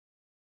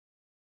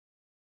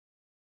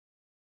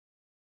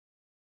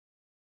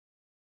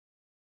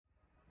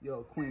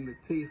Yo, Queen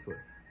Latifah,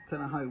 tell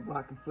them how you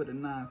rockin' for the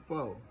 9-4.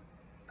 Yo,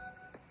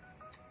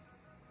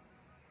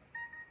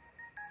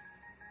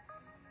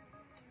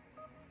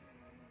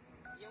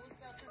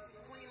 what's up? This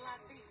is Queen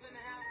Latifah in the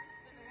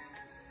house.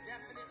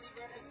 Definitely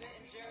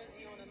representing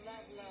Jersey on the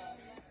love.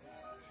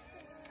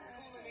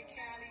 Coolin' in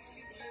Cali,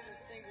 she be living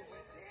single,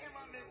 but damn,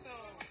 I miss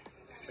home.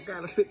 I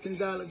got a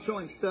 $15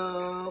 joint,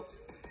 dog.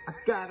 I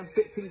got a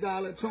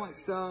 $15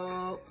 joint,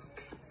 dog.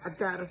 I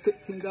got a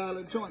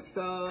 $15 joint,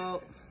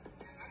 dog.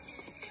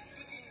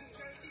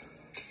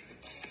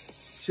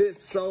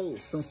 Shit sold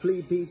some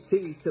flea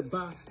BT to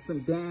buy some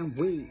damn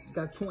weed.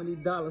 Got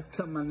 $20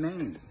 to my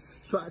name.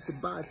 Tried to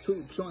buy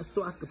 2 joints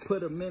so I could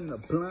put them in the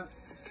blunt,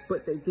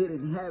 but they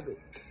didn't have it.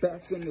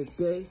 Back in the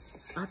day,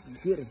 I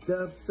could get a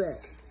dub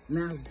sack.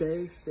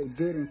 Nowadays, they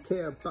didn't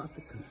care about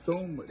the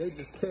consumer. They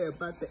just care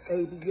about the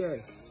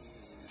ADS.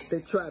 They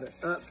try to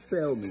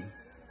upsell me.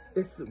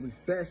 It's a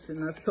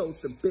recession. I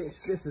told the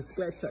bitch, this is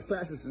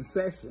classes in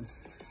session.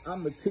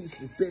 I'ma teach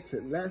this bitch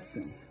a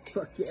lesson.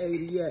 Fuck your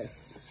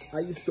ADS. I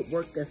used to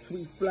work at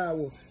Sweet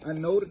Flower. I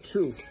know the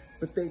truth,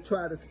 but they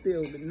try to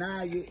still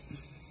deny it.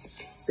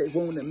 They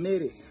won't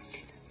admit it.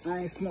 I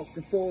ain't smoked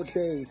in 4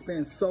 days,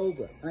 been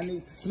sober. I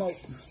need to smoke.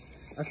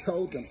 I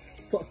told them,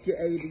 fuck your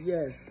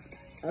ADS.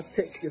 I'll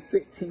take your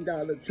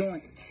 $15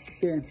 joint.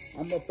 Then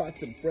I'm about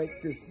to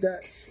break this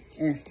Dutch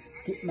and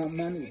get my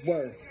money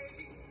worth.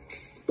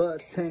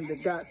 Bartender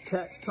got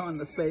tats on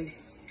the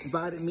face,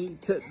 invited me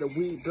to the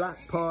weed block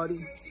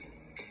party.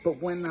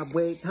 But when I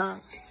waved her,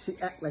 she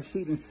act like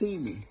she didn't see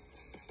me.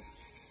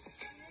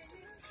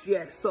 She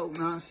act so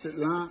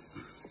nonchalant.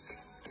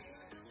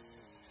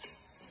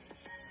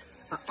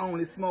 I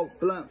only smoke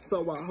blunts,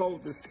 so I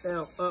hold this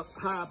L up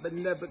high, but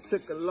never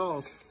took a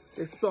loss.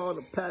 They saw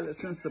the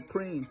Palace and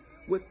Supreme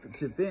with the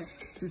Javent.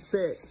 She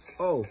said,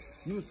 oh,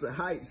 you's a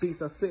hype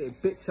beast. I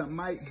said, bitch, I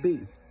might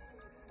be.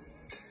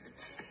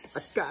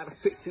 I got a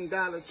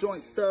 $15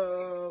 joint,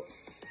 dog.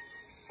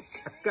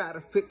 I got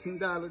a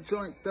 $15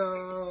 joint,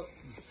 dog.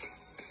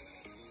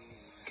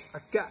 I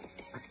got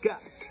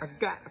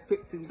a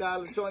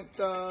 $15 joint,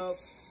 dog.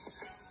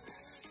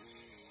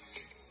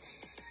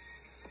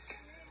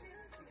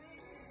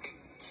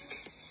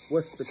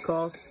 What's the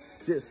cost?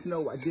 Just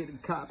know I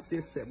didn't cop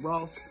this at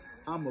Ross.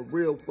 I'm a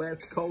real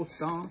West Coast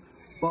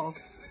boss.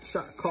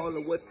 Shot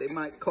caller, what they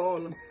might call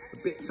him.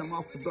 But bitch, I'm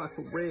off the block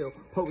for real.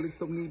 Police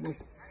don't even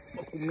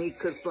fuck with me,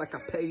 cause like I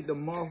paid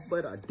them off,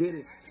 but I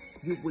didn't.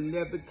 You will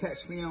never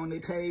catch me on the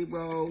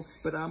payroll,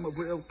 but I'm a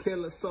real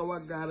killer, so I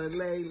gotta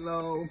lay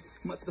low.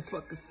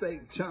 Motherfuckers say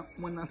jump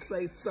when I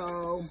say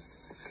so.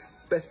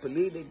 Best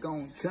believe they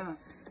gon' jump.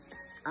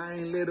 I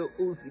ain't little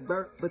Uzi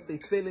Vert, but they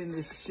feeling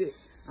this shit.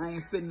 I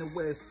ain't finna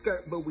wear a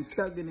skirt, but we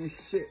thuggin' this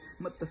shit.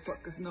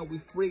 Motherfuckers know we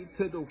free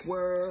to the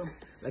world.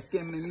 Like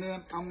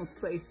Eminem, I'ma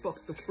say fuck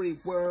the free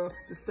world.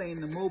 This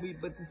ain't a movie,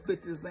 but these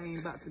bitches ain't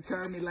about to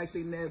turn me like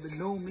they never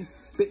knew me.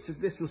 Bitches,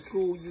 this was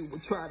school, you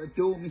would try to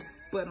do me.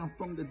 But I'm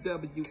from the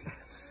WS,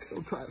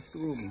 don't try to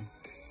screw me.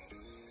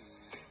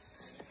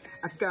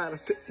 I got a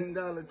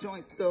 $15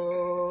 joint,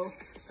 though.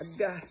 I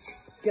got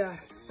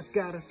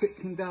a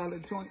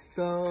 $15 joint,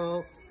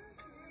 though.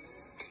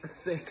 I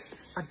said,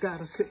 I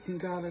got a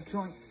 $15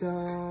 joint,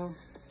 dog.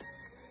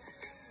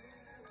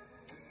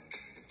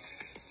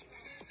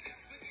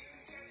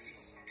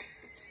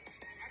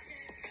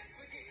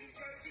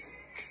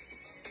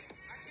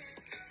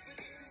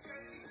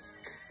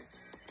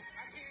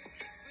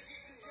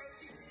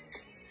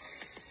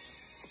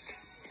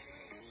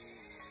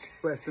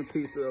 Rest in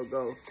peace, Earl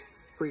Ghost.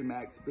 Free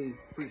Max B,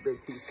 free Big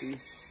TC.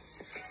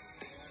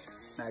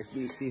 Max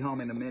B, be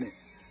home in a minute.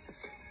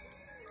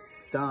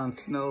 Don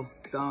Snow,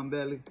 Don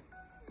Belly,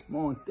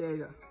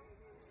 Montega.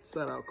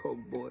 Shout out Coke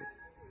Boys.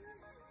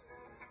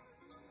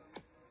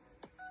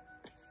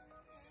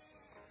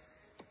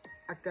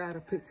 I got a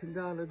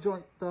 $15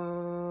 joint,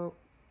 dog.